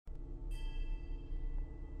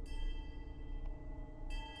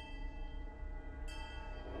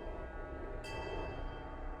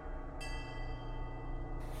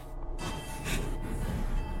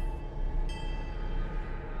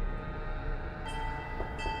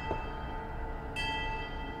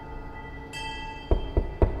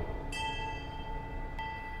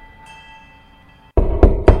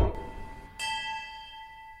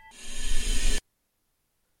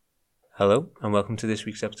Hello, and welcome to this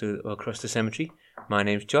week's episode of Across the Cemetery. My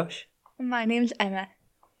name's Josh. And my name's Emma.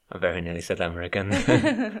 I very nearly said Emma again.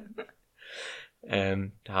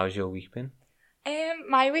 How's your week been?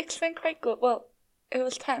 My week's been quite good. Well, it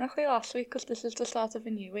was technically last week because this is the start of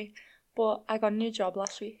a new week. But I got a new job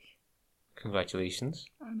last week. Congratulations.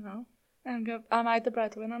 I know. Am I the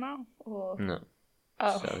breadwinner now? Or? No.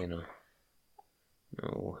 Oh. Certainly not.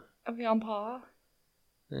 No. Are we on par?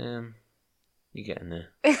 You're getting there.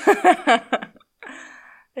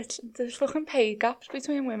 There's fucking pay gaps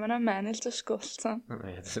between women and men. It's disgusting. Oh,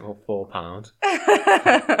 yeah, it's about £4.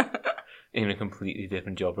 In a completely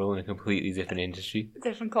different job role, in a completely different industry.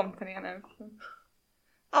 Different company and everything.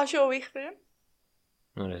 How's your week been?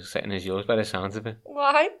 Not as exciting as yours by the sounds of it.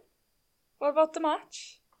 Why? What about the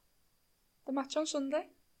match? The match on Sunday?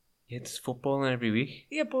 Yeah, it's football every week.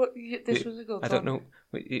 Yeah, but this was a good one. I don't know.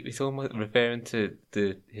 We're talking about referring to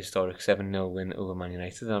the historic 7-0 win over Man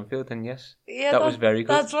United at Anfield, then yes. Yeah, that was very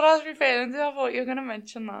good. That's what I was referring to. I thought you were going to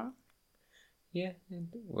mention that. Yeah.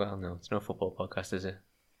 Well, no, it's not a football podcast, is it?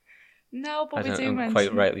 No, but As we do I'm mention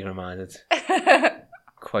quite rightly reminded.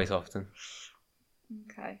 Quite often.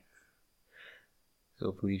 Okay. So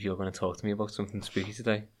I believe you're going to talk to me about something spooky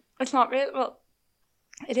today. It's not really, well,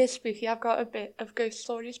 it is spooky. I've got a bit of ghost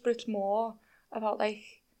stories, but it's more about, like,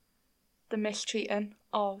 the mistreating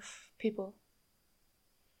of people.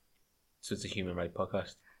 So it's a human rights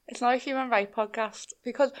podcast? It's not a human rights podcast,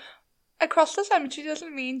 because Across the Cemetery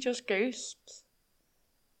doesn't mean just ghosts.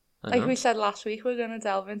 Like we said last week, we're going to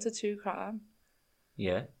delve into true crime.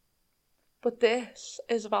 Yeah. But this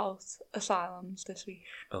is about asylums this week.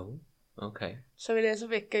 Oh, okay. So it is a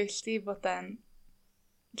bit ghosty, but then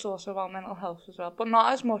it's also about mental health as well. But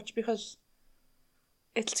not as much because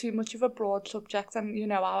it's too much of a broad subject. And, you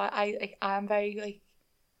know, I'm very, like,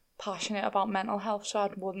 passionate about mental health, so I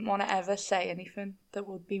wouldn't want to ever say anything that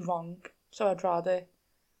would be wrong. So I'd rather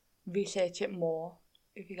research it more,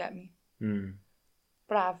 if you get me. Mm.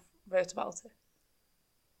 But I've wrote about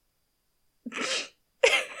it.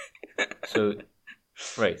 So,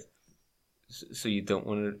 right. So you don't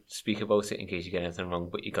want to speak about it in case you get anything wrong,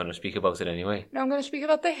 but you're going to speak about it anyway? No, I'm going to speak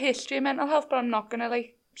about the history of mental health, but I'm not going to,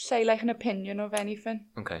 like, say, like, an opinion of anything.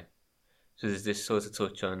 Okay. So does this sort of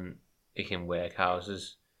touch on, like, in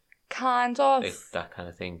workhouses? Kind of. Like, that kind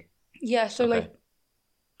of thing? Yeah, so, okay.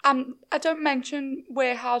 like, I don't mention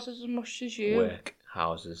warehouses as much as you.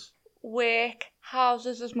 Workhouses.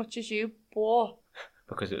 Workhouses as much as you, but...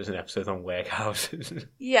 Because it was an episode on workhouses.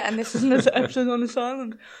 Yeah, and this is an episode on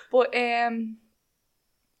asylums. But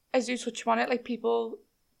as you touch on it, like, people,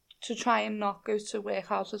 to try and not go to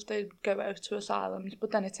workhouses, they go out to asylums,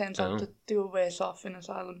 but then it turns out that they were worse off in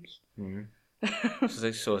asylums. Mm. So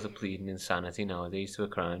they're sort of pleading insanity nowadays to a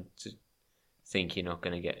crime to think you're not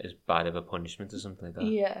going to get as bad of a punishment or something like that.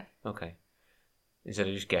 Yeah. Okay. Instead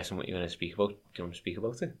of just guessing what you're going to speak about, do you want to speak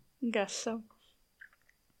about it? I guess so.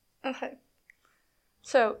 Okay.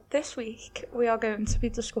 So, this week we are going to be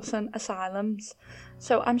discussing asylums.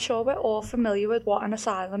 So, I'm sure we're all familiar with what an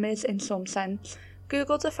asylum is in some sense.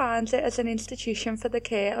 Google defines it as an institution for the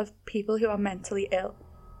care of people who are mentally ill.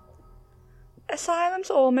 Asylums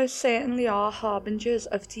almost certainly are harbingers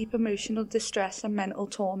of deep emotional distress and mental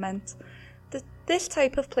torment. This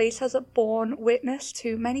type of place has borne witness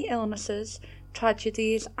to many illnesses,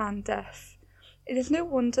 tragedies and death. It is no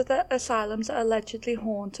wonder that asylums are allegedly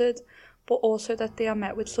haunted, but also that they are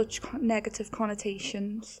met with such negative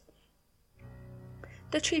connotations.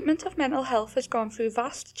 The treatment of mental health has gone through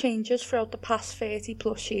vast changes throughout the past 30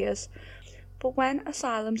 plus years, but when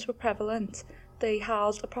asylums were prevalent, they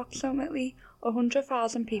housed approximately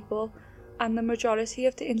 100,000 people, and the majority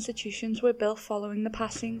of the institutions were built following the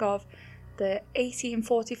passing of the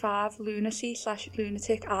 1845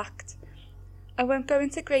 Lunacy/Lunatic Act. I won't go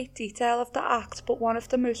into great detail of the Act, but one of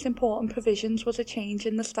the most important provisions was a change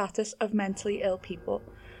in the status of mentally ill people.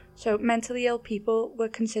 So mentally ill people were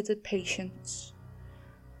considered patients.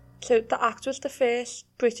 So the Act was the first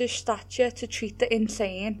British statute to treat the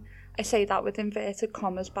insane, I say that with inverted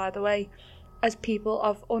commas by the way, as people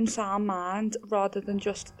of unsound mind rather than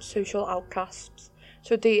just social outcasts.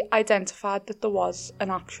 So they identified that there was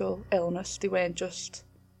an actual illness, they weren't just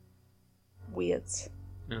weird.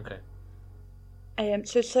 Okay.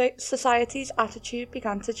 So society's attitude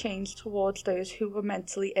began to change towards those who were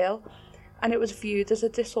mentally ill, and it was viewed as a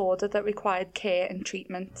disorder that required care and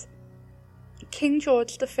treatment. King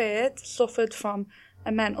George III suffered from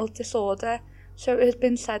a mental disorder, so it has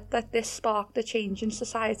been said that this sparked a change in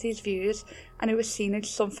society's views, and it was seen as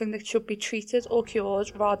something that should be treated or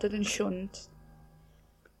cured rather than shunned.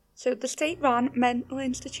 So the state ran mental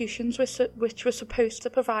institutions which were supposed to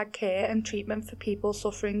provide care and treatment for people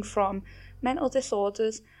suffering from mental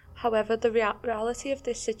disorders. However, the reality of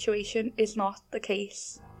this situation is not the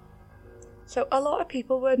case. So a lot of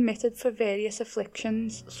people were admitted for various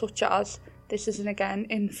afflictions, such as, this is again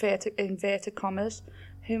inverted commas,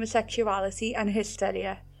 homosexuality and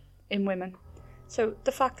hysteria in women. So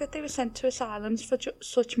the fact that they were sent to asylums for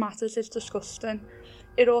such matters is disgusting.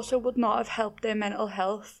 It also would not have helped their mental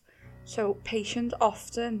health. So patients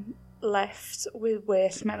often left with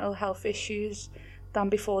worse mental health issues than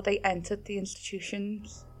before they entered the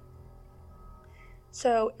institutions.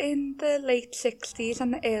 So in the late 60s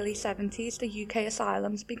and the early 70s, the UK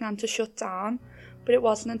asylums began to shut down, but it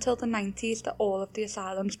wasn't until the 90s that all of the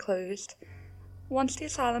asylums closed. Once the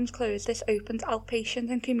asylums closed, this opened outpatient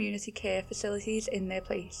and community care facilities in their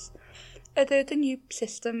place. Although the new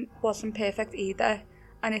system wasn't perfect either,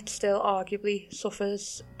 and it still arguably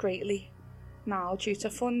suffers greatly now due to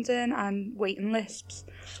funding and waiting lists.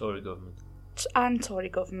 Tory government. And Tory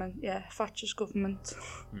government, yeah, Thatcher's government.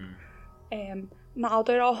 Now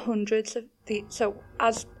there are hundreds of the Sorry,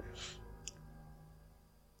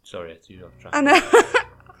 I threw you off track. I know.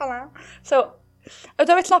 Hello. So,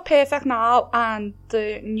 although it's not perfect now, and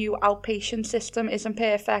the new outpatient system isn't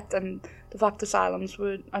perfect, and the fact asylums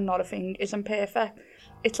are not a thing isn't perfect,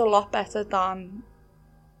 it's a lot better than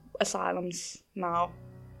asylums now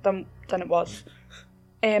than it was.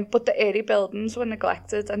 But the early buildings were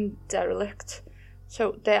neglected and derelict,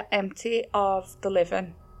 so they're empty of the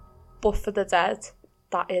living. But for the dead,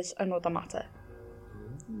 that is another matter.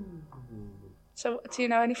 So, do you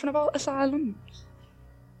know anything about asylums?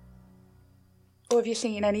 Or have you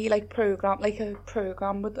seen any program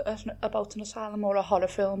with about an asylum, or a horror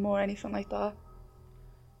film or anything like that?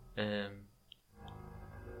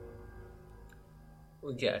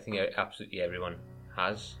 Well, yeah, I think absolutely everyone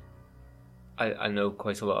has. I know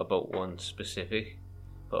quite a lot about one specific,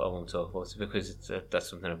 but I won't talk about it because that's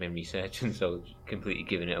something I've been researching, so completely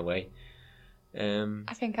giving it away.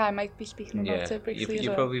 I think I might be speaking about it briefly as well.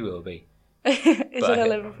 You probably will be. Is it a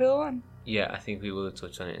Liverpool one? Yeah, I think we will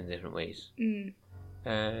touch on it in different ways.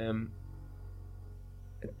 I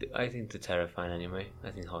think they're terrifying anyway.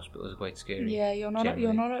 I think hospitals are quite scary. Yeah, you're not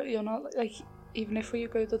like, even if you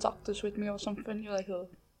go to the doctors with me or something, you're like, oh,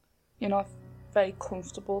 you're not very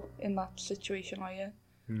comfortable in that situation, are you?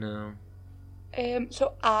 No.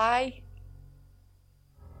 So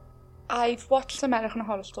I've watched American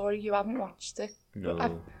Horror Story. You haven't watched it. No. I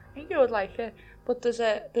think you would like it. But there's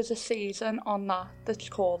a season on that's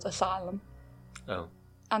called Asylum. Oh.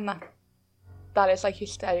 And that is like your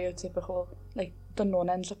stereotypical, like the nun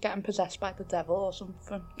ends up getting possessed by the devil or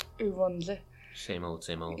something. Who runs it? Same old.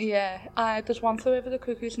 Yeah. There's one Flew Over the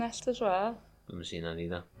Cuckoo's Nest as well. Haven't seen that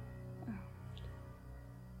either.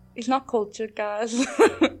 He's not cultured, guys.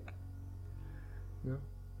 No.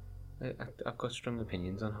 I've got strong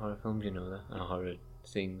opinions on horror films, you know that, and horror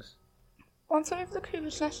things. One Flew Over the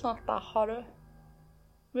Cuckoo's Nest not that horror.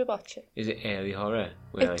 We watch it. Is it early horror?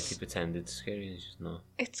 Where they pretend it's scary and it's just not?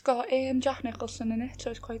 It's got Jack Nicholson in it, so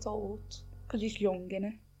it's quite old. Because he's young in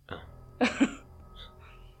it. Oh.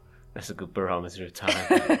 That's a good barometer of time.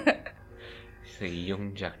 He's a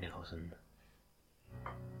young Jack Nicholson.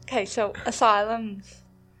 Okay, so asylums.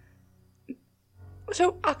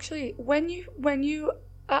 So actually, when you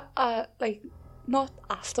not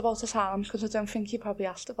asked about asylums, because I don't think you probably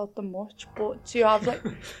asked about them much, but do you have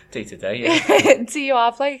day to day, yeah. Do you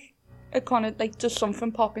have a kind of does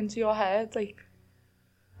something pop into your head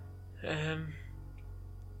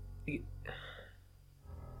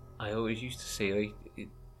I always used to say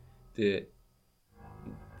the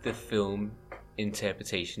film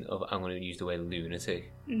interpretation of, I'm going to use the word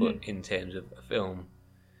lunatic, but in terms of a film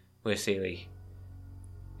where say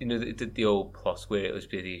the old plot where it was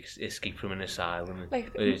the escape from an asylum, where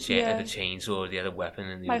the chainsaw or the other weapon,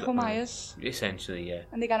 and Michael Myers, essentially, yeah.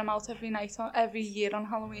 And they get him out every year on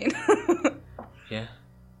Halloween. Yeah,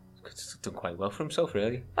 he's done quite well for himself,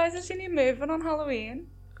 really. Why has he seen him moving on Halloween?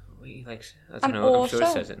 He likes, I don't know. Also, I'm sure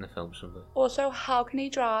it says it in the film somewhere. Also, how can he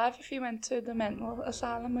drive if he went to the mental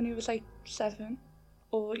asylum when he was 7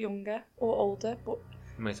 or younger or older? But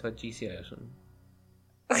he might have had GCA or something.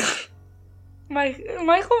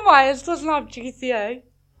 Michael Myers doesn't have GTA.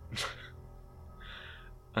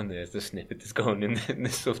 And there's the snippet that's going in the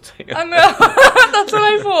subtitle. I know, that's what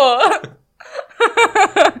I thought.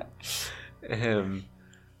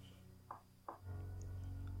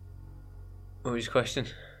 What was your question?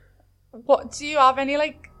 What do you have any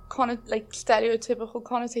stereotypical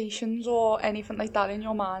connotations or anything like that in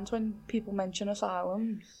your mind when people mention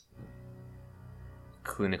asylums?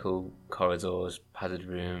 clinical corridors, padded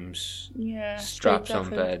rooms, Yeah. straps on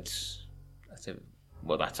beds. That's it.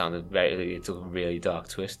 Well, that sounded it took a really dark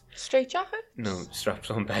twist. Straight jackets? No, straps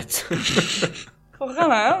on beds. Fucking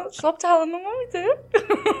hell, stop telling them what we do.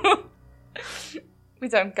 We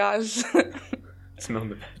don't, guys. It's not on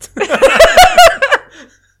the bed.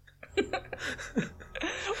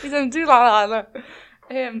 We don't do that either.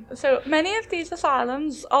 So many of these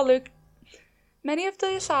asylums many of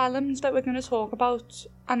the asylums that we're going to talk about,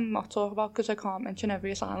 and not talk about because I can't mention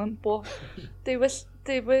every asylum, but they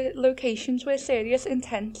were locations where serious,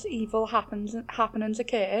 intense, evil happenings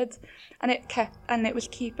occurred, and it was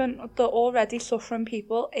keeping the already suffering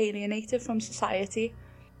people alienated from society.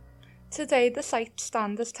 Today, the sites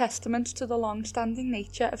stand as testaments to the long-standing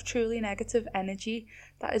nature of truly negative energy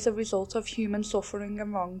that is a result of human suffering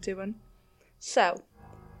and wrongdoing. So,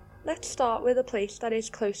 let's start with a place that is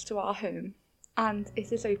close to our home, and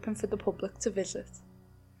it is open for the public to visit.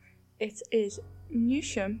 It is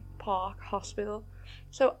Newsham Park Hospital.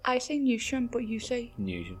 So I say Newsham, but you say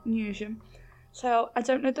Newsham. So I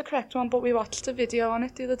don't know the correct one, but we watched a video on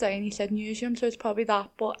it the other day and he said Newsham, so it's probably that,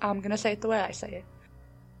 but I'm going to say it the way I say it.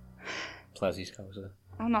 Plassie Scouser.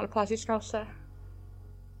 I'm not a Plassie Scouser.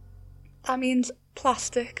 That means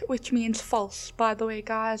plastic, which means false, by the way,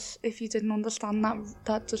 guys, if you didn't understand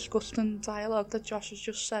that disgusting dialogue that Josh has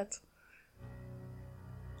just said.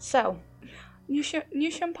 So,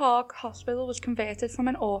 Newsham Park Hospital was converted from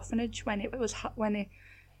an orphanage when it was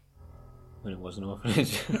an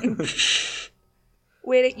orphanage.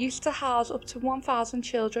 Where it used to house up to 1,000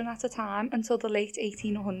 children at a time until the late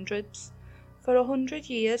 1800s. For 100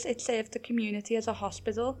 years, it served the community as a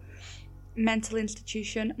hospital, mental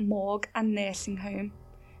institution, morgue and nursing home.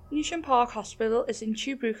 Newsham Park Hospital is in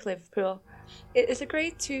Tuebrook, Liverpool. It is a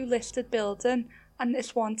Grade 2 listed building, and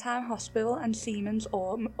this one-time hospital and Seamen's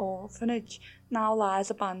orphanage now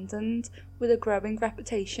lies abandoned, with a growing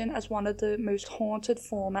reputation as one of the most haunted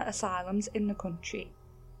former asylums in the country.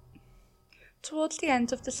 Towards the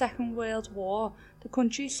end of the Second World War, the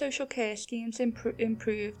country's social care schemes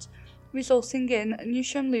improved, resulting in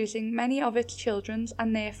Newsham losing many of its children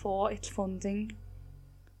and therefore its funding.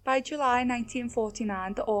 By July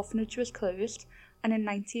 1949, the orphanage was closed, and in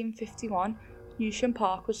 1951, Newsham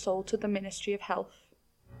Park was sold to the Ministry of Health.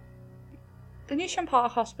 The Newsham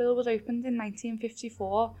Park Hospital was opened in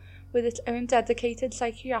 1954 with its own dedicated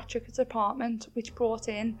psychiatric department, which brought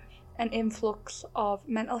in an influx of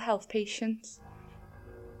mental health patients.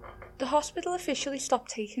 The hospital officially stopped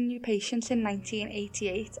taking new patients in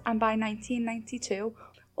 1988, and by 1992,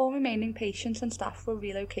 all remaining patients and staff were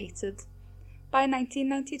relocated. By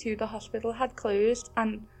 1992, the hospital had closed,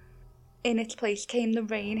 and in its place came the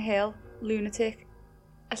Rainhill Lunatic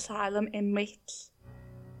Asylum inmates.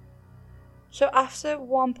 So after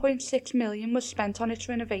 1.6 million was spent on its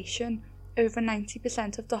renovation, over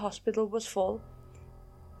 90% of the hospital was full.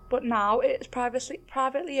 But now it is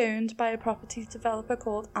privately owned by a property developer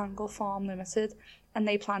called Angle Farm Limited, and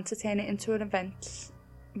they plan to turn it into an events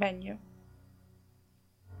venue.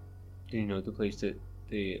 Do you know the place that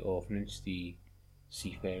the orphanage, the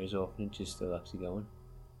Seafarers Orphanage, is still actually going?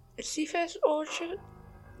 Seafarers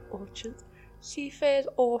Seafarers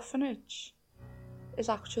Orphanage is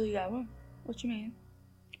actually going. What do you mean?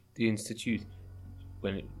 The institute,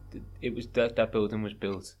 when it was that building was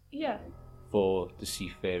built. Yeah. For the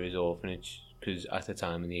Seafarers Orphanage, because at the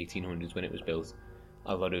time in the 1800s when it was built,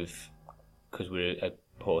 because we're a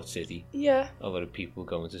port city, yeah, a lot of people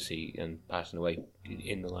going to sea and passing away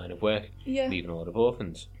in the line of work, yeah, leaving a lot of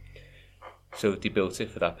orphans. So they built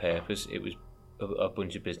it for that purpose. It was a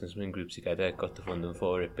bunch of businessmen grouped together, got the funding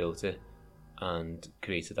for it, built it, and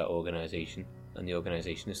created that organisation. And the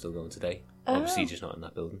organisation is still going today. Oh. Obviously, just not in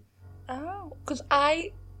that building. Oh, because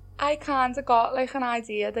I kind of got like an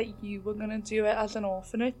idea that you were going to do it as an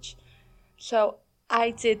orphanage. So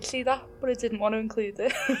I did see that, but I didn't want to include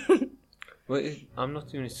it. Well, I'm not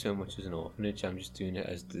doing it so much as an orphanage, I'm just doing it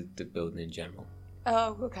as the building in general.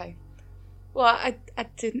 Oh, okay. Well, I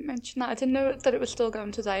didn't mention that. I didn't know that it was still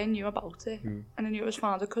going today. I knew about it. And I knew it was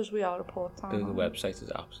founded because we are a port town. The website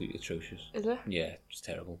is absolutely atrocious. Is it? Yeah, it's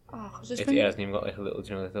terrible. Oh, cause it hasn't even got like a little,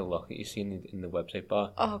 little locker you see in the website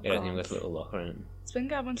bar. Oh, it hasn't even got a little locker in it. It's been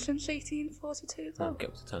going since 1842 though.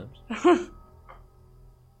 Get with the times.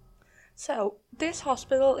 So, this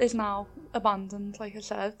hospital is now abandoned, like I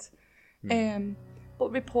said.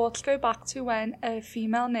 But reports go back to when a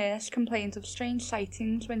female nurse complained of strange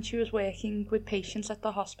sightings when she was working with patients at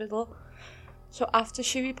the hospital. So after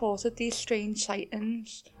she reported these strange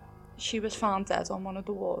sightings, she was found dead on one of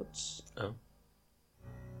the wards. Oh.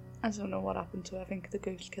 I don't know what happened to her. I think the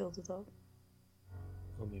ghost killed her though.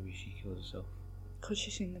 Or maybe she killed herself. Because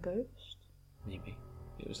she seen the ghost. Maybe.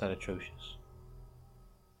 It was that atrocious.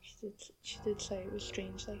 She did say it was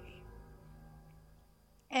strange, like.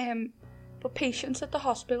 But patients at the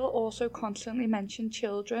hospital also constantly mentioned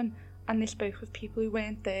children, and they spoke with people who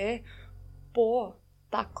weren't there. But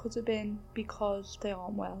that could have been because they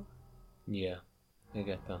aren't well. Yeah, I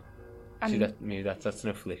get that. And see, maybe that's an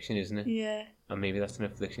affliction, isn't it? Yeah. And maybe that's an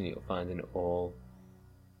affliction you'll find in all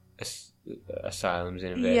asylums,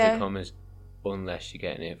 in inverted commas, unless you're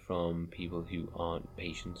getting it from people who aren't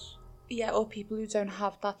patients. Yeah, or people who don't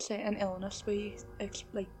have that certain illness where you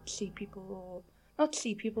like see people, or not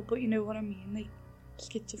see people, but you know what I mean, like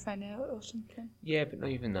schizophrenia or something. Yeah, but not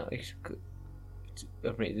even that.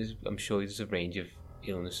 I'm sure there's a range of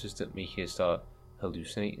illnesses that make you start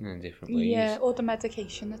hallucinating in different ways. Yeah, or the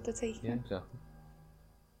medication that they're taking. Yeah, exactly.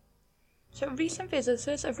 So recent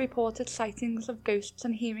visitors have reported sightings of ghosts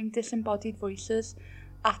and hearing disembodied voices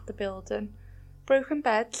at the building. Broken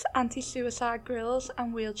beds, anti-suicide grills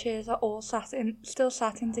and wheelchairs are all still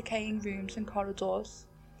sat in decaying rooms and corridors.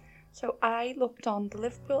 So I looked on the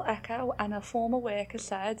Liverpool Echo, and a former worker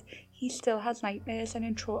said he still has nightmares and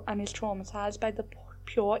is traumatised by the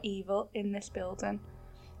pure evil in this building.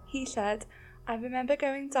 He said, I remember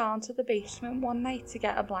going down to the basement one night to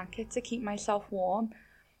get a blanket to keep myself warm,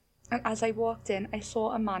 and as I walked in I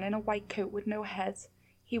saw a man in a white coat with no head.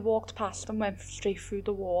 He walked past and went straight through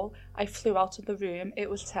the wall. I flew out of the room. It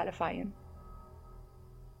was terrifying.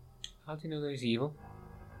 How do you know that he's evil?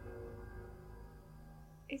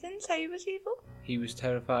 He didn't say he was evil. He was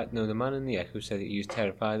terrified. No, the man in the Echo said that he was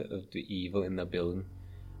terrified of the evil in the building.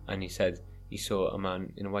 And he said he saw a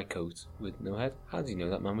man in a white coat with no head. How do you know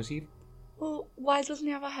that man was evil? Well, why doesn't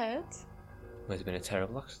he have a head? Might have been a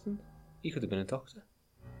terrible accident. He could have been a doctor.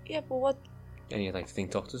 Yeah, but what? And you'd like to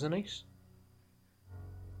think doctors are nice.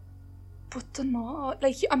 But they're not.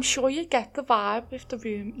 Like, I'm sure you get the vibe with the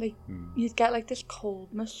room. Like, you'd get like this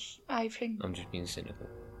coldness, I think. I'm just being cynical.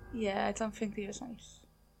 Yeah, I don't think he was nice.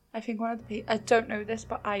 I think one of the I don't know this,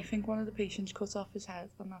 but I think one of the patients cut off his head,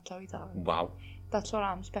 and that's how he died. Wow. That's what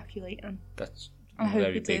I'm speculating. That's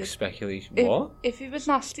very big speculation. What? If he was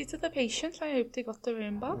nasty to the patients, I hope they got the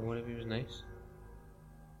room back. What if he was nice?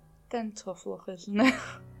 Then tough luck, isn't it?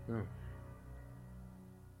 Oh.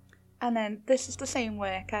 And then, this is the same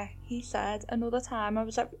worker. He said, another time I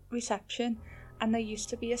was at reception and there used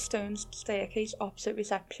to be a stone staircase opposite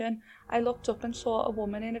reception. I looked up and saw a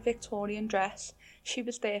woman in a Victorian dress. She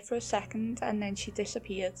was there for a second and then she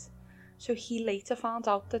disappeared. So he later found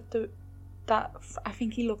out that I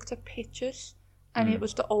think he looked at pictures and it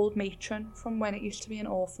was the old matron from when it used to be an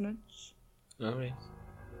orphanage. Oh, right.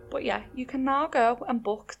 But yeah, you can now go and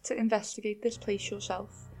book to investigate this place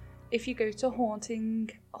yourself. If you go to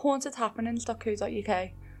hauntedhappenings.co.uk.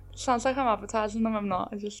 Sounds like I'm advertising them, I'm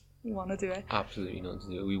not. I just want to do it. Absolutely not to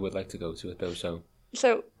do it. We would like to go to it though, so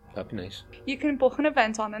that'd be nice. You can book an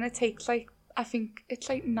event on, and it takes I think it's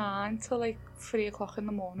 9 till 3 o'clock in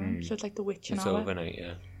the morning. So it's like the witching hour. It's overnight,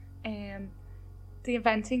 yeah. The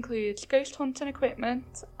event includes ghost hunting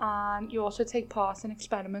equipment, and you also take part in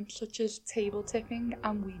experiments such as table tipping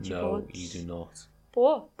and Ouija boards. No, you do not.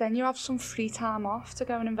 But then you have some free time off to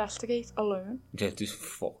go and investigate alone. Yeah, just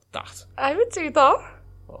fuck that. I would do that.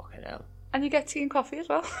 Fucking hell. And you get tea and coffee as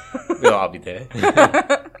well. No, I'll be there.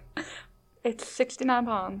 It's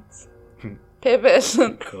 £69 per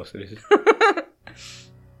person. Of course it is.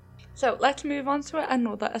 So let's move on to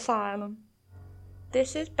another asylum.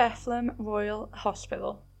 This is Bethlehem Royal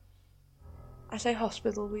Hospital. I say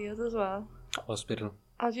hospital weird as well. Hospital.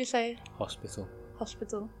 How do you say it? Hospital.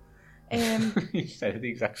 Hospital. You said it the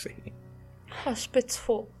exact same.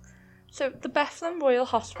 Hospital. So the Bethlehem Royal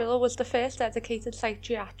Hospital was the first dedicated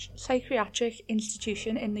psychiatric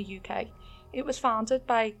institution in the UK. It was founded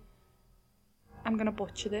by, I'm going to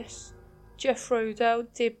butcher this, Giaffrodo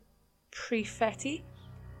de Prefetti.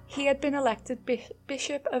 He had been elected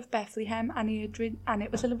Bishop of Bethlehem, and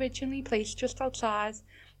it was originally placed just outside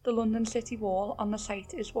the London City Wall. On the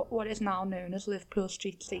site is what is now known as Liverpool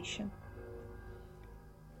Street Station.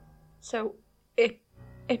 So it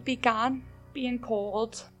began being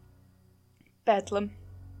called Bedlam.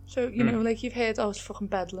 So, you know, like you've heard, it's fucking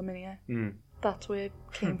Bedlam in here. That's where it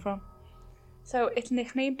came from. So its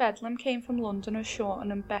nickname Bedlam came from Londoners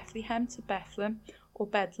shortening Bethlehem to Bethlem or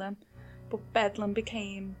Bedlam, but Bedlam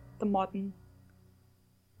became the modern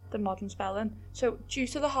spelling. So due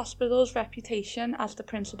to the hospital's reputation as the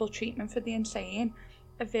principal treatment for the insane,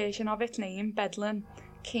 a version of its name, Bedlam,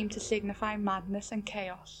 came to signify madness and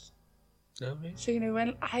chaos. Oh, right. So,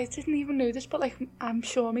 when I didn't even know this, but, I'm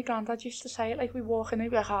sure my granddad used to say it, we walk in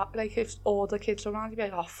and he'd be like, if all the kids are around, he'd be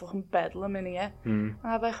like, oh, fucking bedlam in here. And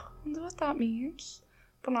I'd be like, I wonder what that means.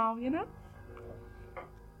 But now,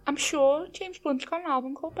 I'm sure James Blunt's got an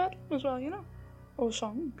album called Bedlam as well, or a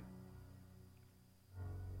song.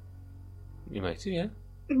 You might do, yeah.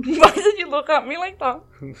 Why did you look at me like that?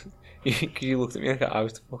 Because you looked at me like I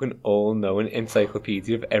was the fucking all-knowing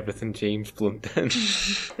encyclopedia of everything James Blunt then.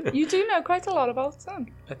 You do know quite a lot about him.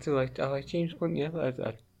 I like James Blunt, yeah.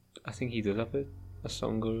 I think he does have a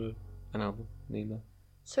song or an album named that.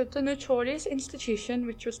 So the Notorious Institution,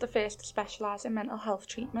 which was the first to specialise in mental health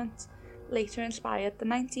treatment, later inspired the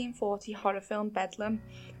 1940 horror film Bedlam,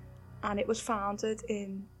 and it was founded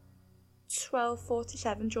in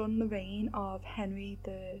 1247 during the reign of Henry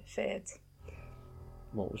III.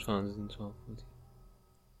 What was founded in 1240?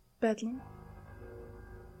 Bedlam.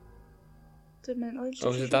 The mental institution.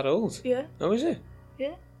 Oh, is it that old? Yeah. Oh, is it?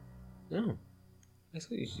 Yeah. No. I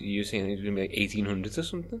thought you were saying it was going to be like 1800s or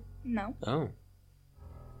something. No. Oh.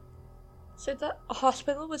 So the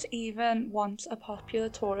hospital was even once a popular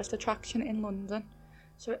tourist attraction in London.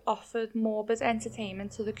 So it offered morbid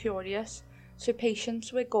entertainment to the curious. So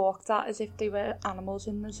patients were gawked at as if they were animals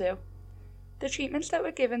in the zoo. The treatments that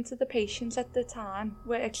were given to the patients at the time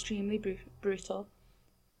were extremely brutal.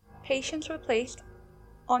 Patients were placed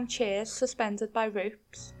on chairs suspended by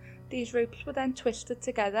ropes. These ropes were then twisted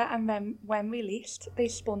together, and when released, they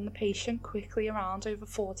spun the patient quickly around over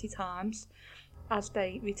 40 times as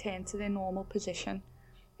they returned to their normal position.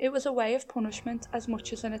 It was a way of punishment as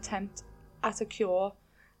much as an attempt at a cure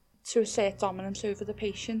to assert dominance over the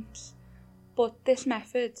patients. But this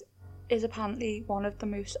method is apparently one of the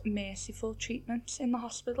most merciful treatments in the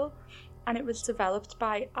hospital, and it was developed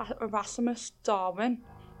by Erasmus Darwin,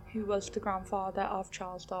 who was the grandfather of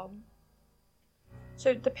Charles Darwin.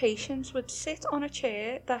 So the patients would sit on a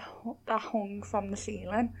chair that hung from the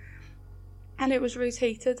ceiling, and it was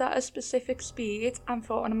rotated at a specific speed and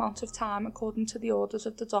for an amount of time according to the orders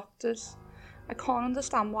of the doctors. I can't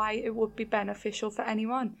understand why it would be beneficial for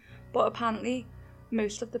anyone, but apparently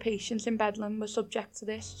most of the patients in Bedlam were subject to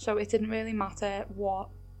this, so it didn't really matter what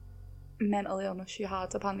mental illness you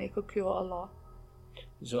had. Apparently it could cure a lot.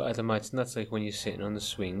 So I'd imagine that's like when you're sitting on the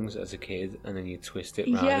swings as a kid and then you twist it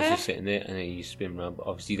round as you're sitting there and then you spin round, but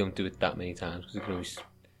obviously you don't do it that many times because you can always...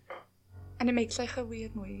 And it makes like a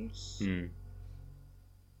weird noise.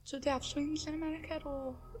 So do they have swings in America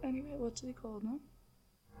or anyway, what do they call them?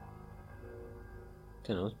 I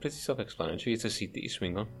don't know, it's pretty self-explanatory. It's a seat that you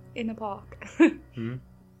swing on. In a park.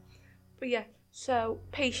 But yeah, so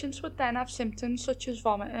patients would then have symptoms such as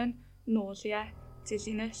vomiting, nausea,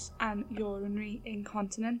 dizziness and urinary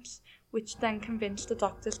incontinence, which then convinced the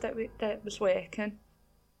doctors that it was working.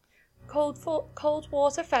 Cold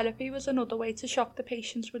water therapy was another way to shock the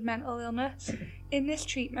patients with mental illness. In this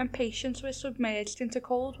treatment, patients were submerged into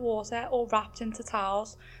cold water or wrapped into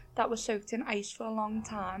towels that were soaked in ice for a long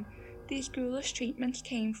time. These ghoulish treatments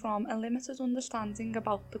came from a limited understanding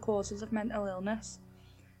about the causes of mental illness,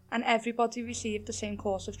 and everybody received the same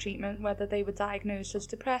course of treatment, whether they were diagnosed as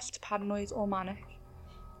depressed, paranoid or manic.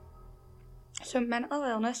 So mental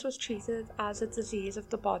illness was treated as a disease of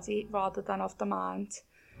the body rather than of the mind.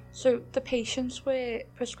 So the patients were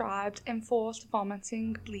prescribed enforced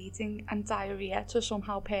vomiting, bleeding and diarrhea to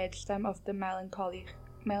somehow purge them of the melancholic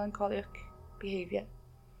behaviour.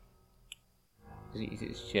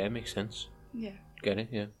 Yeah, it makes sense. Yeah. Get it,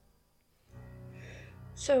 yeah.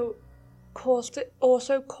 So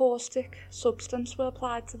caustic substance were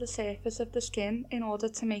applied to the surface of the skin in order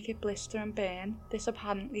to make it blister and burn. This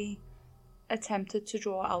apparently attempted to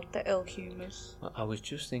draw out the ill humours. I was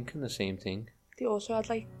just thinking the same thing. They also had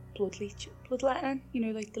like bloodletting,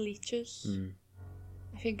 like the leeches.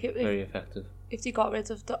 I think very effective. If they got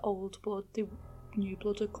rid of the old blood, the new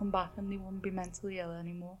blood would come back and they wouldn't be mentally ill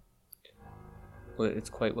anymore. Well, it's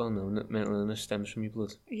quite well known that mental illness stems from your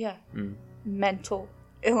blood. Yeah. Mental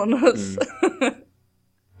illness.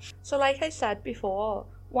 So like I said before,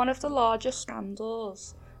 one of the largest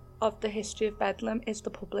scandals of the history of Bedlam is the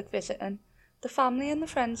public visiting. The family and the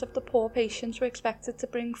friends of the poor patients were expected to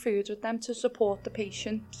bring food with them to support the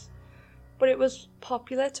patients, but it was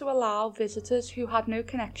popular to allow visitors who had no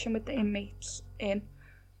connection with the inmates in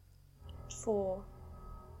for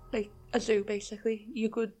like a zoo basically.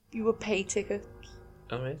 You would pay tickets.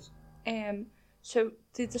 Alright. So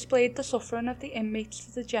they displayed the suffering of the inmates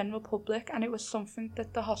to the general public, and it was something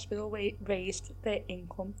that the hospital raised their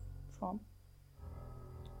income from.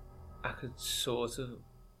 I could sort of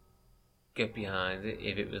get behind it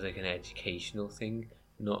if it was like an educational thing,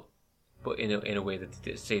 but in a way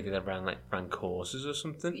that say they ran courses or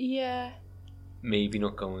something. Yeah. maybe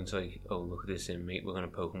not going to like, oh, look at this inmate, we're going to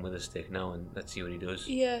poke him with a stick now and let's see what he does.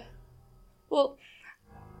 Yeah. Well,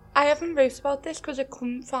 I haven't wrote about this because I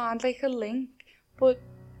couldn't find like a link, but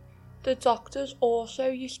the doctors also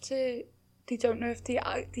used to, they don't know if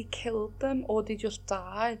they killed them or they just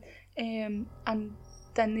died, and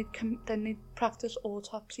then they'd practice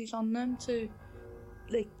autopsies on them to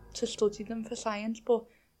study them for science. But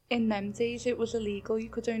in them days it was illegal. You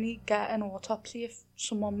could only get an autopsy if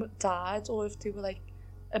someone died or if they were like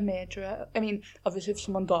a murderer. I mean, obviously if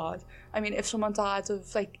someone died. I mean, if someone died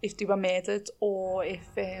of like if they were murdered or if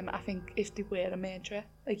I think if they were a murderer,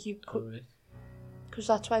 like you could, because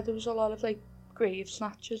that's why there was a lot of like grave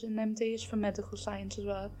snatchers in them days for medical science as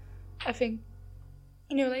well. I think,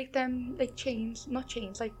 you know, like them like chains, not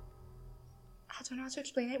chains, like I don't know how to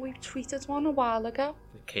explain it. We tweeted one a while ago.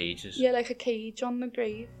 The cages. Yeah, like a cage on the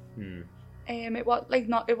grave. It was like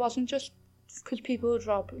not. It wasn't just because people would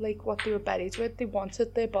rob like what they were buried with. They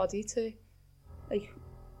wanted their body to like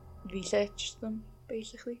research them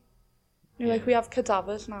basically. You know, like we have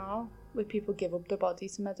cadavers now where people give up their body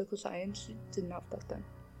to medical science. You didn't have that then.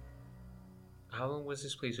 How long was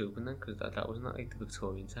this place open then? Because that wasn't that like the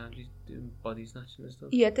Victorian times, doing body snatching and stuff.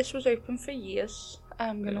 Yeah, this was open for years.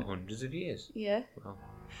 Like hundreds of years. Yeah. Wow.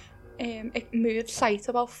 It moved site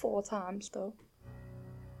about 4 times though.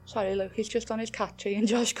 Sorry, look, he's just on his cat tree and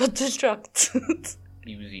Josh got distracted.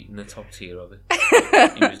 He was eating the top tier of it.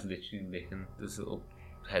 He was literally licking this little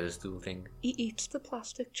pedestal thing. He eats the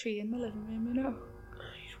plastic tree in the living room, you know.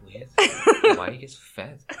 He's weird. Why he gets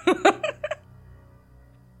fed?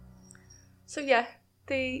 So yeah,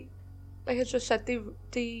 they, like I just said,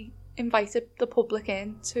 they invited the public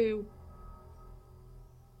in to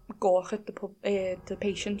gawk at the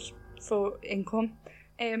patients for income.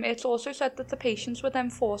 It's also said that the patients were then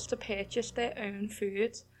forced to purchase their own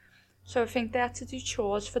food. So I think they had to do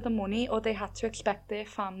chores for the money, or they had to expect their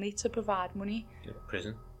family to provide money. Yeah,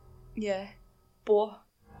 prison. Yeah, but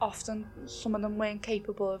often some of them weren't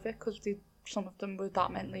capable of it because some of them were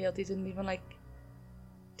that mentally ill they didn't even like.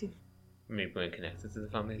 Maybe weren't connected to the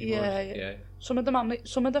family. Yeah. Some of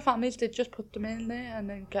the families did just put them in there and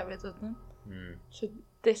then get rid of them. So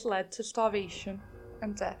this led to starvation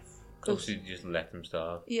and death. So you just let them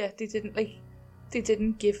starve? Yeah, they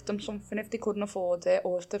didn't give them something if they couldn't afford it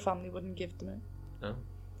or if the family wouldn't give them it. Oh.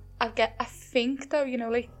 I think though, you know,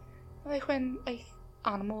 like when like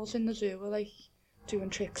animals in the zoo were like doing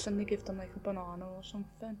tricks and they give them like a banana or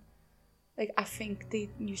something. Like I think they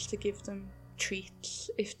used to give them treats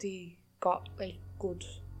if they got like good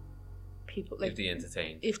people, like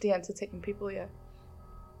if they entertain people, yeah.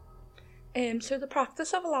 So the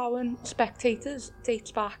practice of allowing spectators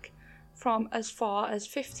dates back from as far as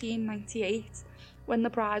 1598, when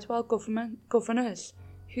the Bridewell governors,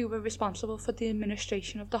 who were responsible for the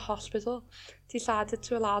administration of the hospital, decided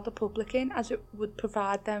to allow the public in as it would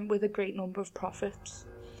provide them with a great number of profits.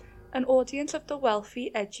 An audience of the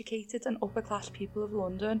wealthy, educated and upper-class people of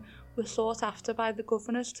London were sought after by the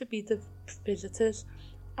governors to be the visitors,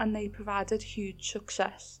 and they provided huge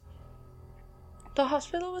success. The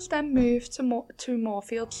hospital was then moved to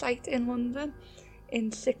Moorfield site in London in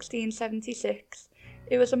 1676.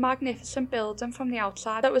 It was a magnificent building from the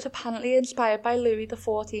outside that was apparently inspired by Louis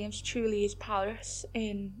XIV's Tuileries Palace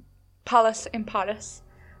in Paris.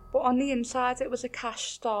 But on the inside it was a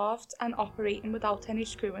cash-starved and operating without any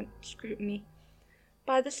scrutiny.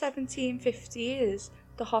 By the 1750s,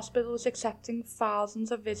 the hospital was accepting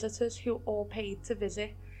thousands of visitors who all paid to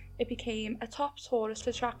visit. It became a top tourist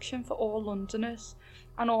attraction for all Londoners,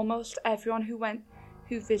 and almost everyone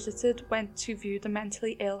who visited went to view the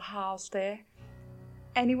mentally ill housed there.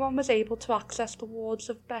 Anyone was able to access the wards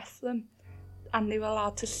of Bethlem, and they were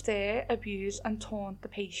allowed to stare, abuse and taunt the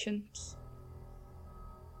patients.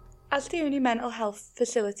 As the only mental health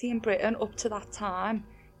facility in Britain up to that time,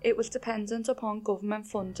 it was dependent upon government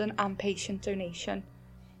funding and patient donation.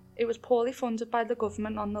 It was poorly funded by the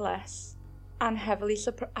government nonetheless, and heavily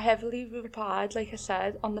relied, like I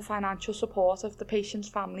said, on the financial support of the patient's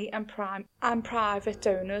family and private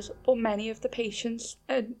donors, but many of the patients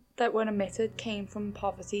that were admitted came from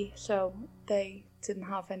poverty, so they didn't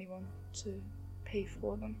have anyone to pay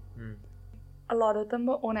for them. A lot of them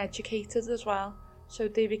were uneducated as well, so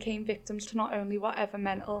they became victims to not only whatever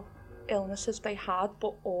mental illnesses they had,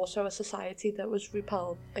 but also a society that was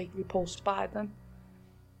repulsed by them.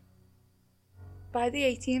 By the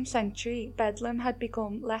 18th century, Bedlam had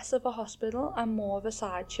become less of a hospital and more of a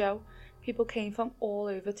sideshow. People came from all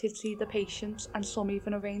over to see the patients, and some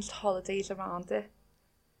even arranged holidays around it.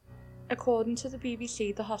 According to the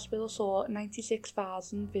BBC, the hospital saw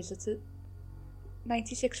 96,000 visitors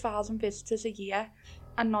a year,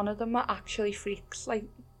 and none of them were actually freaks. Like,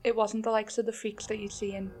 it wasn't the likes of the freaks that you'd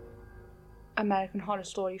see in American Horror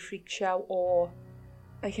Story Freak Show or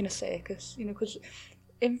like in a circus, you know, because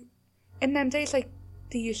in them days, like,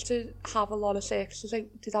 they used to have a lot of circuses. Like,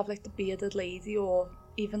 they'd have like the bearded lady, or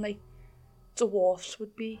even like dwarfs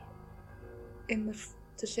would be in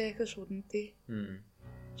the circus, wouldn't they?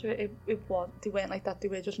 So it was, they weren't like that, they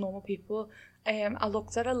were just normal people. I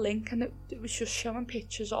looked at a link and it was just showing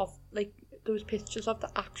pictures of, like, there was pictures of the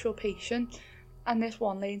actual patient, and this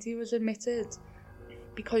one lady was admitted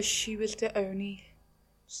because she was the only,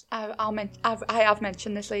 I have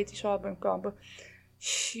mentioned this lady, so I won't go on, but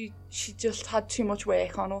she just had too much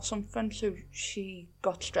work on or something, so she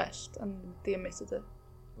got stressed and they admitted her.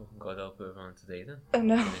 Oh, God help her around today then. I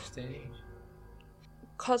know. In this day and age.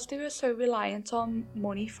 Because they were so reliant on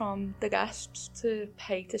money from the guests to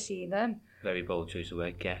pay to see them. Very bold choice of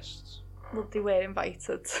word, guests. Well, they were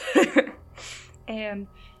invited.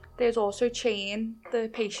 They'd also chain the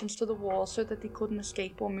patients to the wall so that they couldn't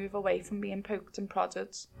escape or move away from being poked and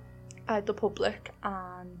prodded by the public,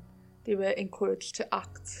 and they were encouraged to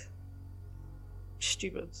act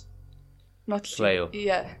stupid. Not stupid.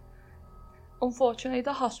 Yeah. Unfortunately,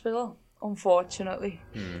 the hospital,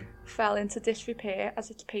 fell into disrepair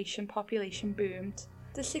as its patient population boomed.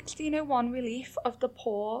 The 1601 Relief of the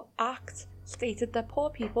Poor Act stated that poor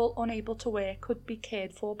people unable to work could be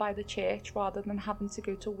cared for by the church rather than having to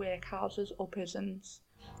go to workhouses or prisons.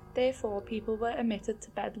 Therefore, people were admitted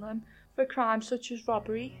to Bedlam for crimes such as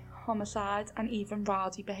robbery, homicide, and even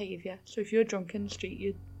rowdy behaviour. So if you're drunk in the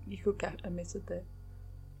street, you could get admitted there.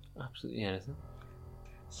 Absolutely anything.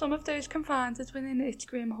 Some of those confined within its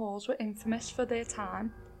grim halls were infamous for their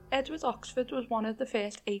time. Edward Oxford was one of the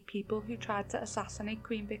first 8 people who tried to assassinate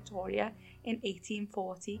Queen Victoria in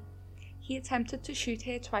 1840. He attempted to shoot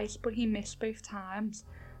her twice, but he missed both times,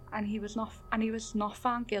 and he was not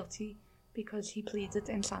found guilty because he pleaded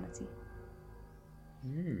insanity.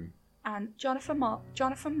 And Jonathan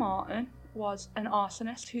Martin was an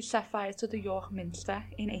arsonist who set fire to the York Minster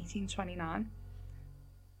in 1829,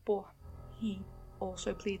 but he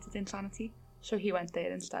also pleaded insanity, so he went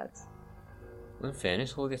there instead. Well, in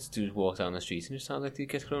fairness, all they get to do is walk down the street and it sounds like they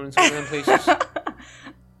get thrown into one of them places.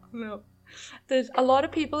 No. There's a lot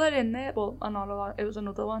of people that are in there. Well, not a lot. It was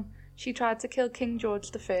another one. She tried to kill King George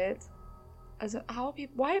III.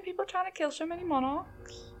 Why are people trying to kill so many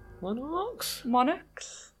monarchs? Monarchs?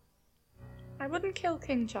 I wouldn't kill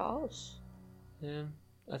King Charles.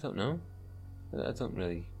 I don't know. I don't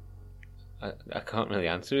really... I can't really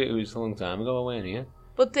answer it. It was a long time ago I went here.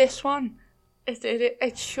 But this one,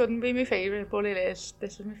 it shouldn't be my favourite, but it is.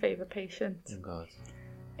 This is my favourite patient. Oh, God.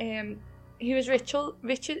 He was Richard.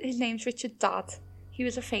 His name's Richard Dadd. He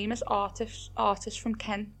was a famous artist from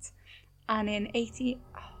Kent, and in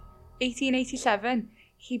 1887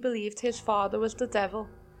 he believed his father was the devil,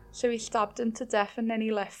 so he stabbed him to death and then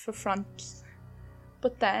he left for France.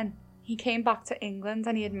 But then he came back to England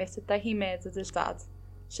and he admitted that he murdered his dad,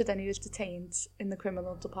 so then he was detained in the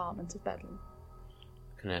criminal department of Bedlam.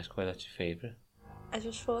 Can I ask why that's your favourite? I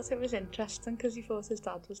just thought it was interesting because he thought his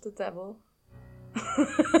dad was the devil.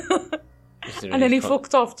 And then he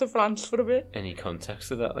fucked off to France for a bit. Any context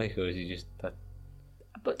to that, like, or is he just that?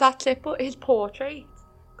 But that's it. But his portrait,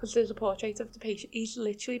 because there's a portrait of the patient, he's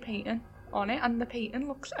literally painting on it, and the painting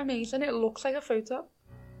looks amazing. It looks like a photo.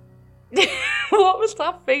 What was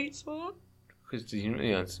that face for? Because you didn't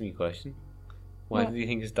really answer my question. Why did he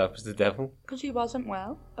think his dad was the devil? Because he wasn't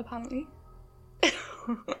well, apparently.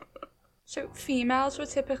 So females were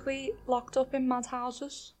typically locked up in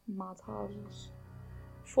madhouses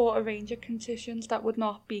for a range of conditions that would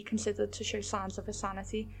not be considered to show signs of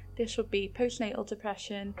insanity. This would be postnatal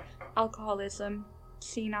depression, alcoholism,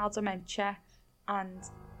 senile dementia, and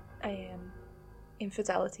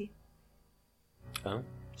infidelity. Oh.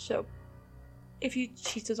 So, if you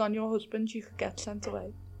cheated on your husband, you could get sent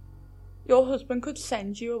away. Your husband could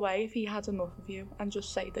send you away if he had enough of you and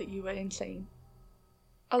just say that you were insane.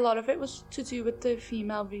 A lot of it was to do with the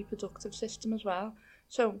female reproductive system as well.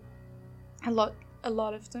 So, a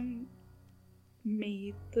lot of them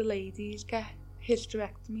made the ladies get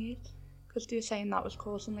hysterectomies because they were saying that was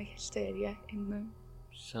causing like hysteria in them.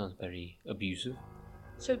 Sounds very abusive.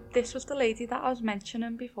 So this was the lady that I was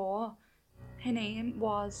mentioning before. Her name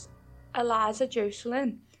was Eliza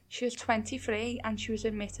Jocelyn. She was 23 and she was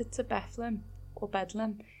admitted to Bedlam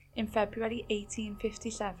in February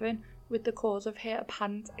 1857 with the cause of her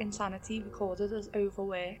apparent insanity recorded as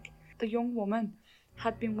overwork. The young woman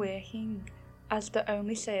had been working as the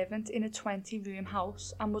only servant in a 20-room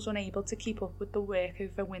house and was unable to keep up with the work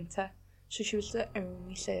over winter, so she was the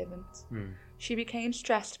only servant. Mm. She became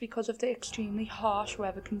stressed because of the extremely harsh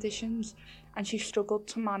weather conditions, and she struggled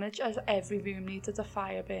to manage as every room needed a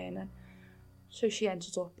fire burning. So she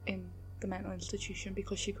ended up in the mental institution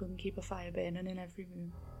because she couldn't keep a fire burning in every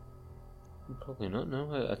room. Probably not,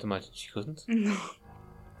 no. I'd imagine she couldn't. No.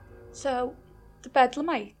 So, the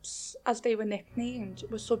Bedlamites, as they were nicknamed,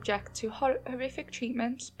 were subject to horrific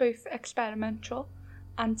treatments, both experimental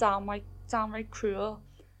and downright cruel,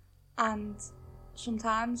 and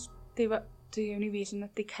sometimes they were the only reason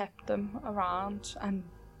that they kept them around and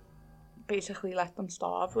basically let them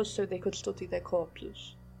starve was so they could study their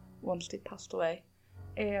corpses once they'd passed away.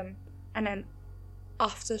 And then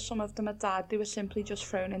after some of them had died, they were simply just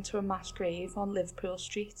thrown into a mass grave on Liverpool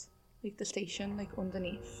Street, like the station, like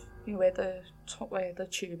underneath, you know, where the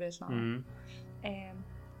tube is now. Mm-hmm.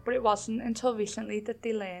 But it wasn't until recently that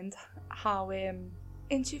they learned how in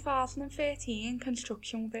 2013,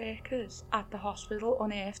 construction workers at the hospital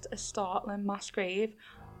unearthed a startling mass grave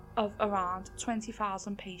of around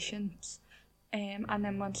 20,000 patients. And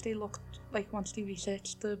then once they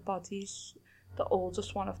researched the bodies, the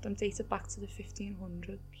oldest one of them dated back to the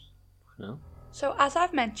 1500s. No. So, as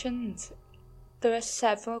I've mentioned, there are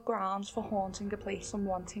several grounds for haunting a place and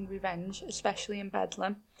wanting revenge, especially in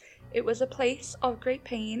Bedlam. It was a place of great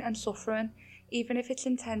pain and suffering, even if its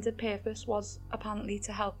intended purpose was apparently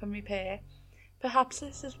to help and repair. Perhaps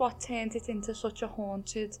this is what turned it into such a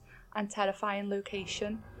haunted and terrifying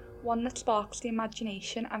location, one that sparks the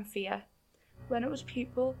imagination and fear. When it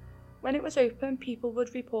was open, people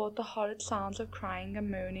would report the horrid sounds of crying and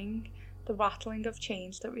moaning, the rattling of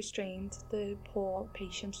chains that restrained the poor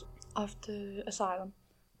patients of the asylum.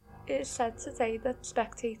 It is said today that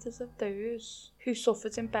spectators of those who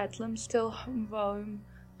suffered in Bedlam still roam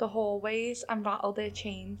the hallways and rattle their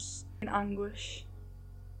chains in anguish.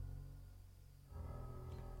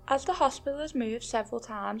 As the hospital has moved several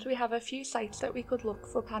times, we have a few sites that we could look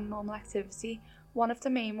for paranormal activity. One of the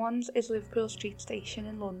main ones is Liverpool Street Station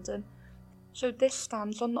in London. So this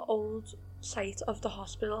stands on the old site of the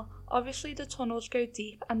hospital. Obviously the tunnels go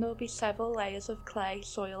deep and there will be several layers of clay,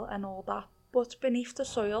 soil and all that. But beneath the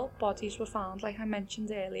soil, bodies were found, like I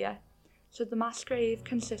mentioned earlier. So the mass grave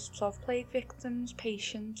consists of plague victims,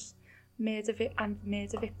 patients, murder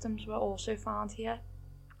victims were also found here.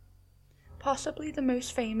 Possibly the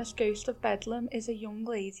most famous ghost of Bedlam is a young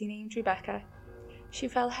lady named Rebecca. She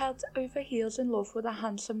fell head over heels in love with a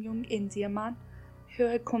handsome young Indian man who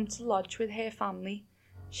had come to lodge with her family.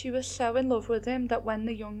 She was so in love with him that when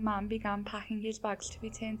the young man began packing his bags to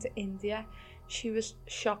return to India, she was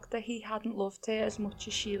shocked that he hadn't loved her as much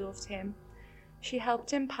as she loved him. She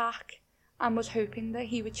helped him pack and was hoping that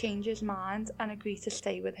he would change his mind and agree to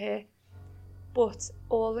stay with her. But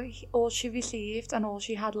all she received and all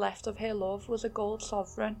she had left of her love was a gold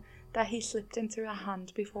sovereign that he slipped into her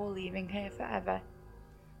hand before leaving her forever.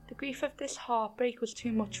 The grief of this heartbreak was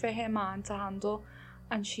too much for her mind to handle,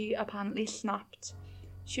 and she apparently snapped.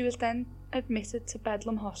 She was then admitted to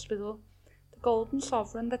Bedlam Hospital. The golden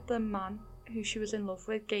sovereign that the man who she was in love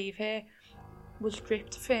with gave her was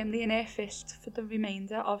gripped firmly in her fist for the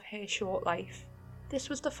remainder of her short life. This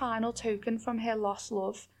was the final token from her lost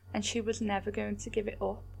love, and she was never going to give it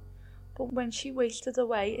up. But when she wasted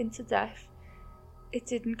away into death, it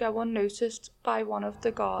didn't go unnoticed by one of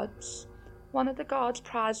the guards. One of the guards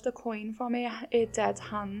prized a coin from her dead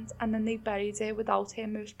hand, and then they buried her without her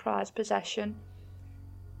most prized possession.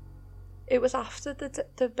 It was after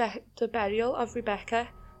the burial of Rebecca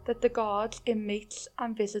that the guards, inmates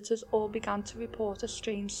and visitors all began to report a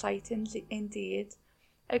strange sight indeed.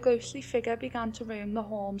 A ghostly figure began to roam the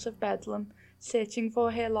halls of Bedlam, searching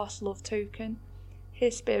for her lost love token, her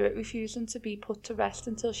spirit refusing to be put to rest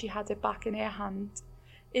until she had it back in her hand.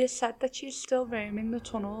 It is said that she is still roaming the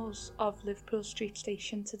tunnels of Liverpool Street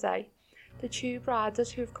Station today. The tube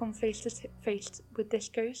riders who have come face to face with this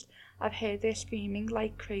ghost have heard her screaming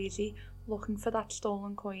like crazy, looking for that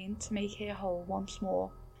stolen coin to make her whole once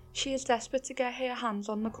more. She is desperate to get her hands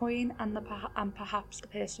on the coin and perhaps the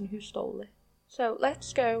person who stole it. So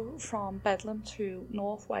let's go from Bedlam to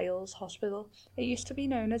North Wales Hospital. It used to be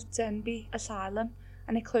known as Denbigh Asylum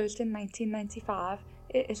and it closed in 1995.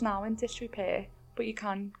 It is now in disrepair, but you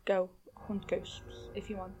can go hunt ghosts if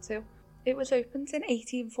you want to. It was opened in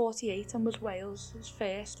 1848 and was Wales'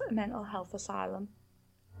 first mental health asylum.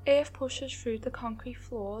 Earth pushes through the concrete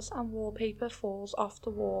floors and wallpaper falls off the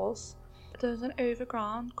walls. There's an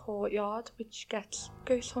overground courtyard which gets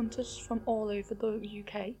ghost hunters from all over the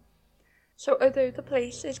UK. So although the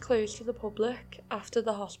place is closed to the public after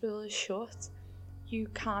the hospital is shut, you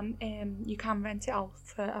can rent it out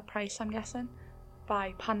for a price, I'm guessing,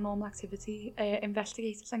 by paranormal activity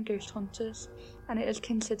investigators and ghost hunters, and it is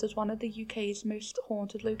considered one of the UK's most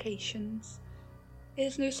haunted locations. It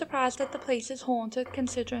is no surprise that the place is haunted,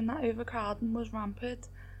 considering that overcrowding was rampant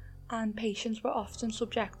and patients were often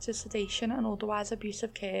subject to sedation and otherwise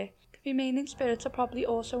abusive care. The remaining spirits are probably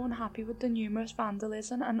also unhappy with the numerous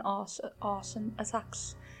vandalism and arson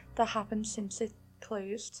attacks that happened since it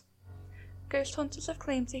closed. Ghost hunters have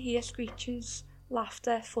claimed to hear screeches,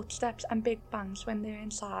 laughter, footsteps and big bangs when they're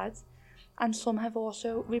inside, and some have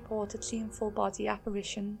also reported seeing full-body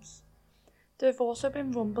apparitions. There have also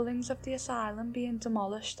been rumblings of the asylum being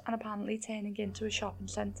demolished and apparently turning into a shopping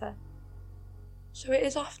centre. So it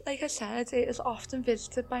is like I said, it is often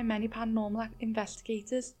visited by many paranormal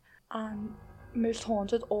investigators, and Most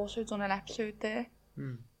Haunted also done an episode there.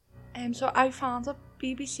 So I found a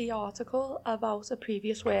BBC article about a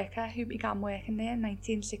previous worker who began working there in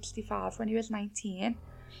 1965 when he was 19.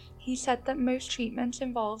 He said that most treatments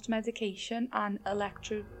involved medication and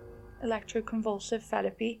electroconvulsive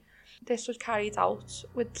therapy. This was carried out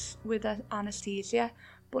with anaesthesia,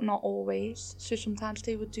 but not always. So sometimes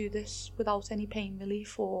they would do this without any pain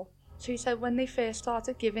relief. So he said when they first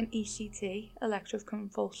started giving ECT,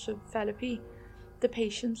 electroconvulsive therapy, the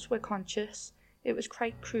patients were conscious. It was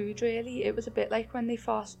quite crude, really. It was a bit like when they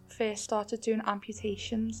first started doing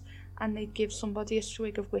amputations and they'd give somebody a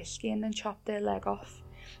swig of whiskey and then chop their leg off.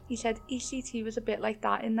 He said ECT was a bit like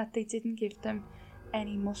that in that they didn't give them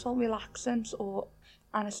any muscle relaxants or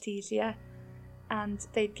anaesthesia, and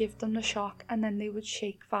they'd give them the shock and then they would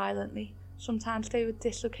shake violently. Sometimes they would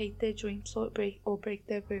dislocate their joints or break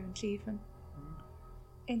their bones even.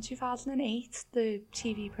 In 2008, the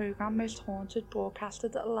TV programme Most Haunted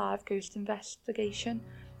broadcasted a live ghost investigation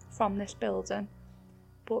from this building,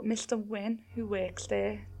 but Mr. Wynne, who works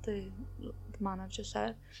there, the manager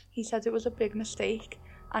said, he said it was a big mistake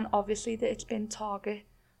and obviously that it's been target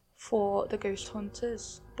for the ghost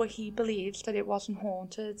hunters, but he believes that it wasn't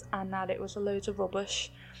haunted and that it was a load of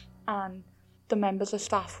rubbish and the members of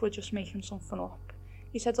staff were just making something up.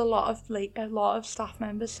 He said a lot of staff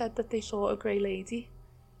members said that they saw a grey lady,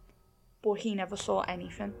 but he never saw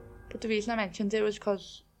anything. But the reason I mentioned it was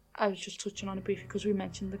because I was just touching on it briefly because we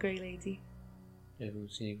mentioned the grey lady.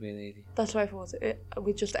 Everyone's seen a grey lady. That's why I thought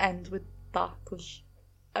we'd just end with that, because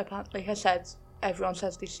apparently, like I said, everyone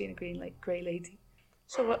says they've seen a grey lady.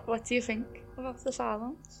 So what do you think about the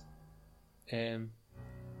Asylums?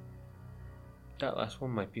 That last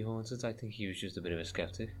one might be haunted. I think he was just a bit of a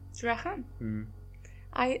skeptic. Do you reckon?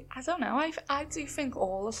 I don't know. I do think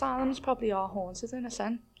all asylums probably are haunted in a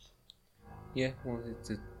sense. Yeah, well,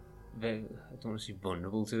 I don't want to say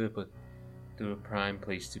vulnerable to it, but they're a prime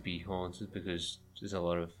place to be haunted because there's a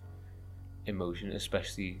lot of emotion,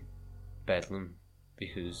 especially Bedlam,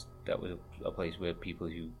 because that was a place where people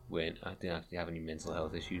who didn't actually have any mental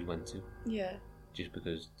health issues went to. Yeah. Just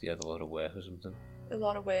because they had a lot of work or something. A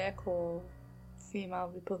lot of work or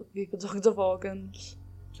female reproductive organs.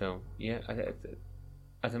 So, yeah,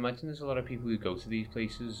 I'd imagine there's a lot of people who go to these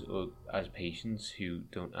places or as patients who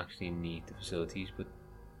don't actually need the facilities, but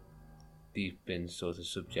they've been sort of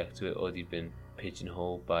subject to it, or they've been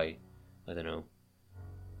pigeonholed by, I don't know,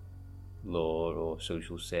 law or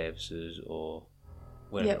social services or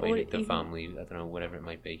whatever it might be, the family, I don't know, whatever it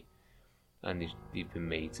might be. And they've been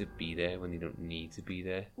made to be there when they don't need to be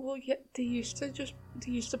there. Well, yeah, they used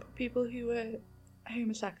to put people who were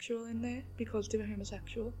homosexual in there because they were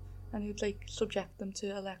homosexual, and they'd like subject them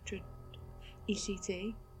to electric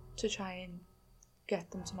ECT to try and get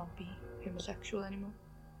them to not be homosexual anymore.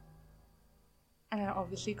 And then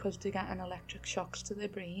obviously because they're getting electric shocks to their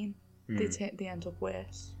brain, they end up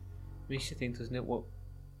worse. Makes you think, doesn't it? What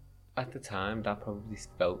at the time that probably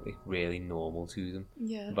felt like really normal to them.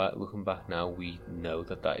 Yeah. But looking back now, we know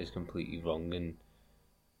that is completely wrong and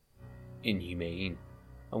inhumane.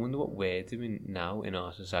 I wonder what we're doing now in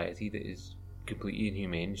our society that is completely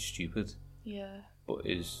inhumane and stupid. Yeah. But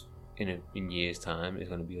is in years' time is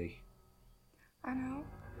going to be like. I know.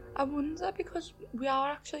 I wonder because we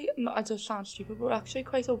are actually. No, I just sound stupid, but we're actually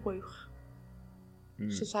quite a woke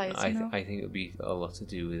society. I think it would be a lot to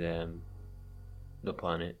do with the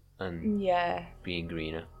planet and being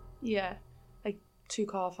greener. Yeah, like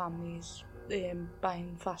 2-car families,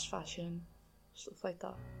 buying fast fashion, stuff like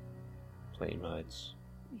that. Plane rides.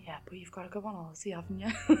 Yeah, but you've got to go on holiday, haven't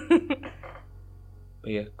you?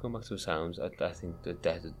 But yeah, going back to Asylums, I think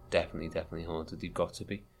they're definitely haunted. They've got to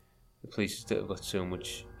be. The places that have got so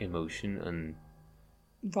much emotion and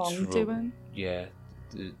wrongdoing. Yeah,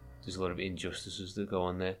 there's a lot of injustices that go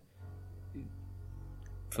on there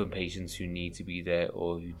for patients who need to be there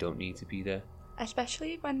or who don't need to be there.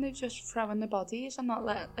 Especially when they're just throwing the bodies and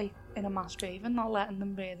not in a mass grave and not letting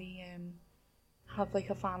them really have like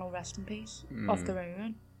a final resting place of their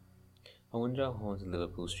own. I wonder how haunted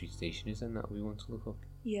Liverpool Street Station is, and that we want to look up.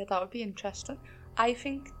 Yeah, that would be interesting. I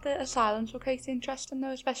think the asylums were quite interesting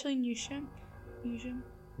though, especially Newsham.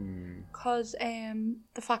 Because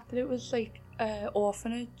the fact that it was like an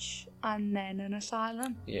orphanage and then an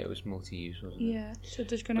asylum. Yeah, it was multi-use, wasn't it? Yeah, so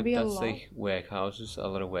there's going to be a lot. That's like workhouses. A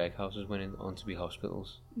lot of workhouses went on to be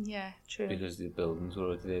hospitals. Yeah, true. Because the buildings were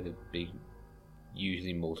already there, the big,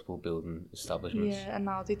 usually multiple building establishments. Yeah, and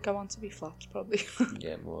now they'd go on to be flats probably.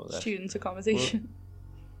 Yeah, more or less. Student accommodation.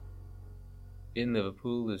 Well, in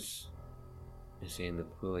Liverpool, there's... I say in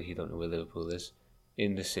Liverpool, like you don't know where Liverpool is.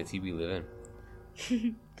 In the city we live in.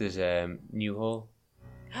 There's Newhall.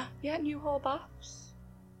 Yeah, Newhall baths.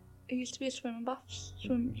 It used to be a swimming baths.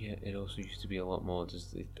 Yeah, it also used to be a lot more.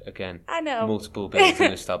 Just again, I know, multiple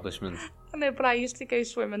building establishments. I know, but I used to go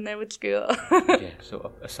swimming there with school. Yeah,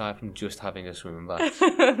 so aside from just having a swimming bath,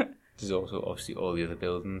 there's also obviously all the other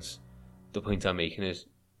buildings. The point I'm making is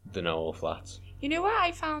they're now all flats. You know what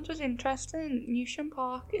I found was interesting? Newsham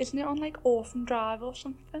Park, isn't it on like Orphan Drive or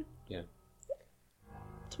something? Yeah.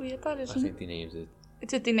 It's weird that, isn't it? I think they named it.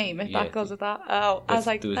 Did they name it because of that? Oh, I was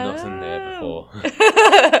like, there was nothing there before.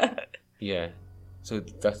 Yeah. So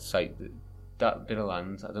that's like that bit of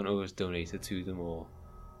land. I don't know if it was donated to them or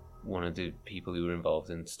one of the people who were involved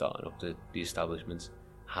in starting up the establishments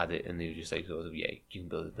had it, and they were just like, sort of, yeah, you can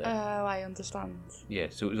build it there. Oh, I understand. Yeah.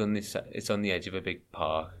 So it was on this. It's on the edge of a big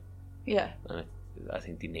park. Yeah. And I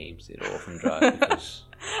think they named it Orphan Drive because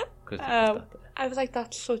I was like,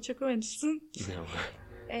 that's such a coincidence. No.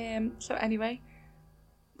 So anyway,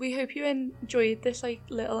 we hope you enjoyed this like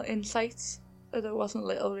little insight, although it wasn't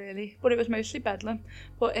little really, but it was mostly Bedlam.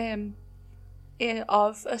 But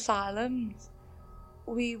of asylums,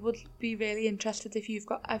 we would be really interested if you've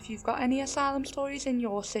got any asylum stories in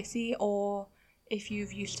your city, or if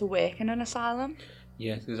you've used to work in an asylum.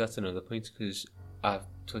 Yeah, because that's another point. Because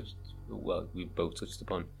we've both touched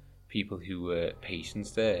upon people who were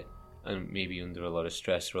patients there and maybe under a lot of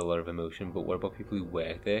stress or a lot of emotion, but what about people who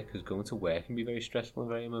work there? Because going to work can be very stressful and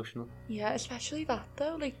very emotional. Yeah, especially that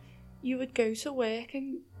though, like you would go to work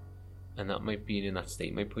and that might be in that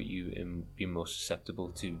state might put you in being more susceptible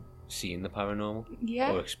to seeing the paranormal,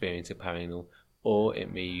 yeah, or experiencing paranormal, or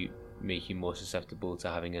it may make you more susceptible to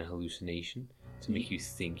having a hallucination to make you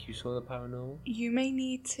think you saw the paranormal. You may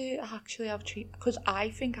need to actually have treatment, because I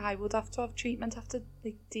think I would have to have treatment after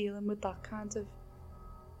like dealing with that kind of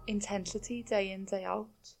intensity day in, day out.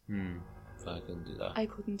 I couldn't do that. I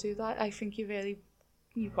couldn't do that. I think you've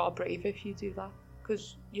got brave if you do that,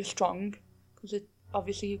 because you're strong, because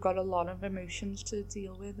obviously you've got a lot of emotions to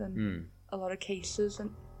deal with and a lot of cases.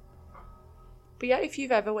 But yeah, if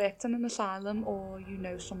you've ever worked in an asylum or you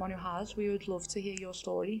know someone who has, we would love to hear your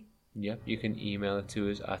story. Yeah, you can email it to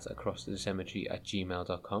us at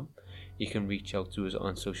acrossthecemetery@gmail.com. You can reach out to us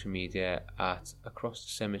on social media at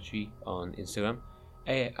acrossthecemetery on Instagram,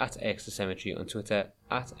 at xthecemetery on Twitter,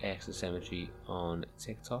 at xthecemetery on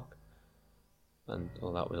TikTok. And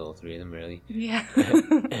that was all three of them, really. Yeah.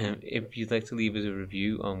 If you'd like to leave us a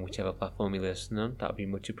review on whichever platform you're listening on, that would be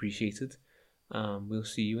much appreciated. We'll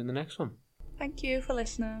see you in the next one. Thank you for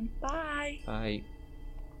listening. Bye. Bye.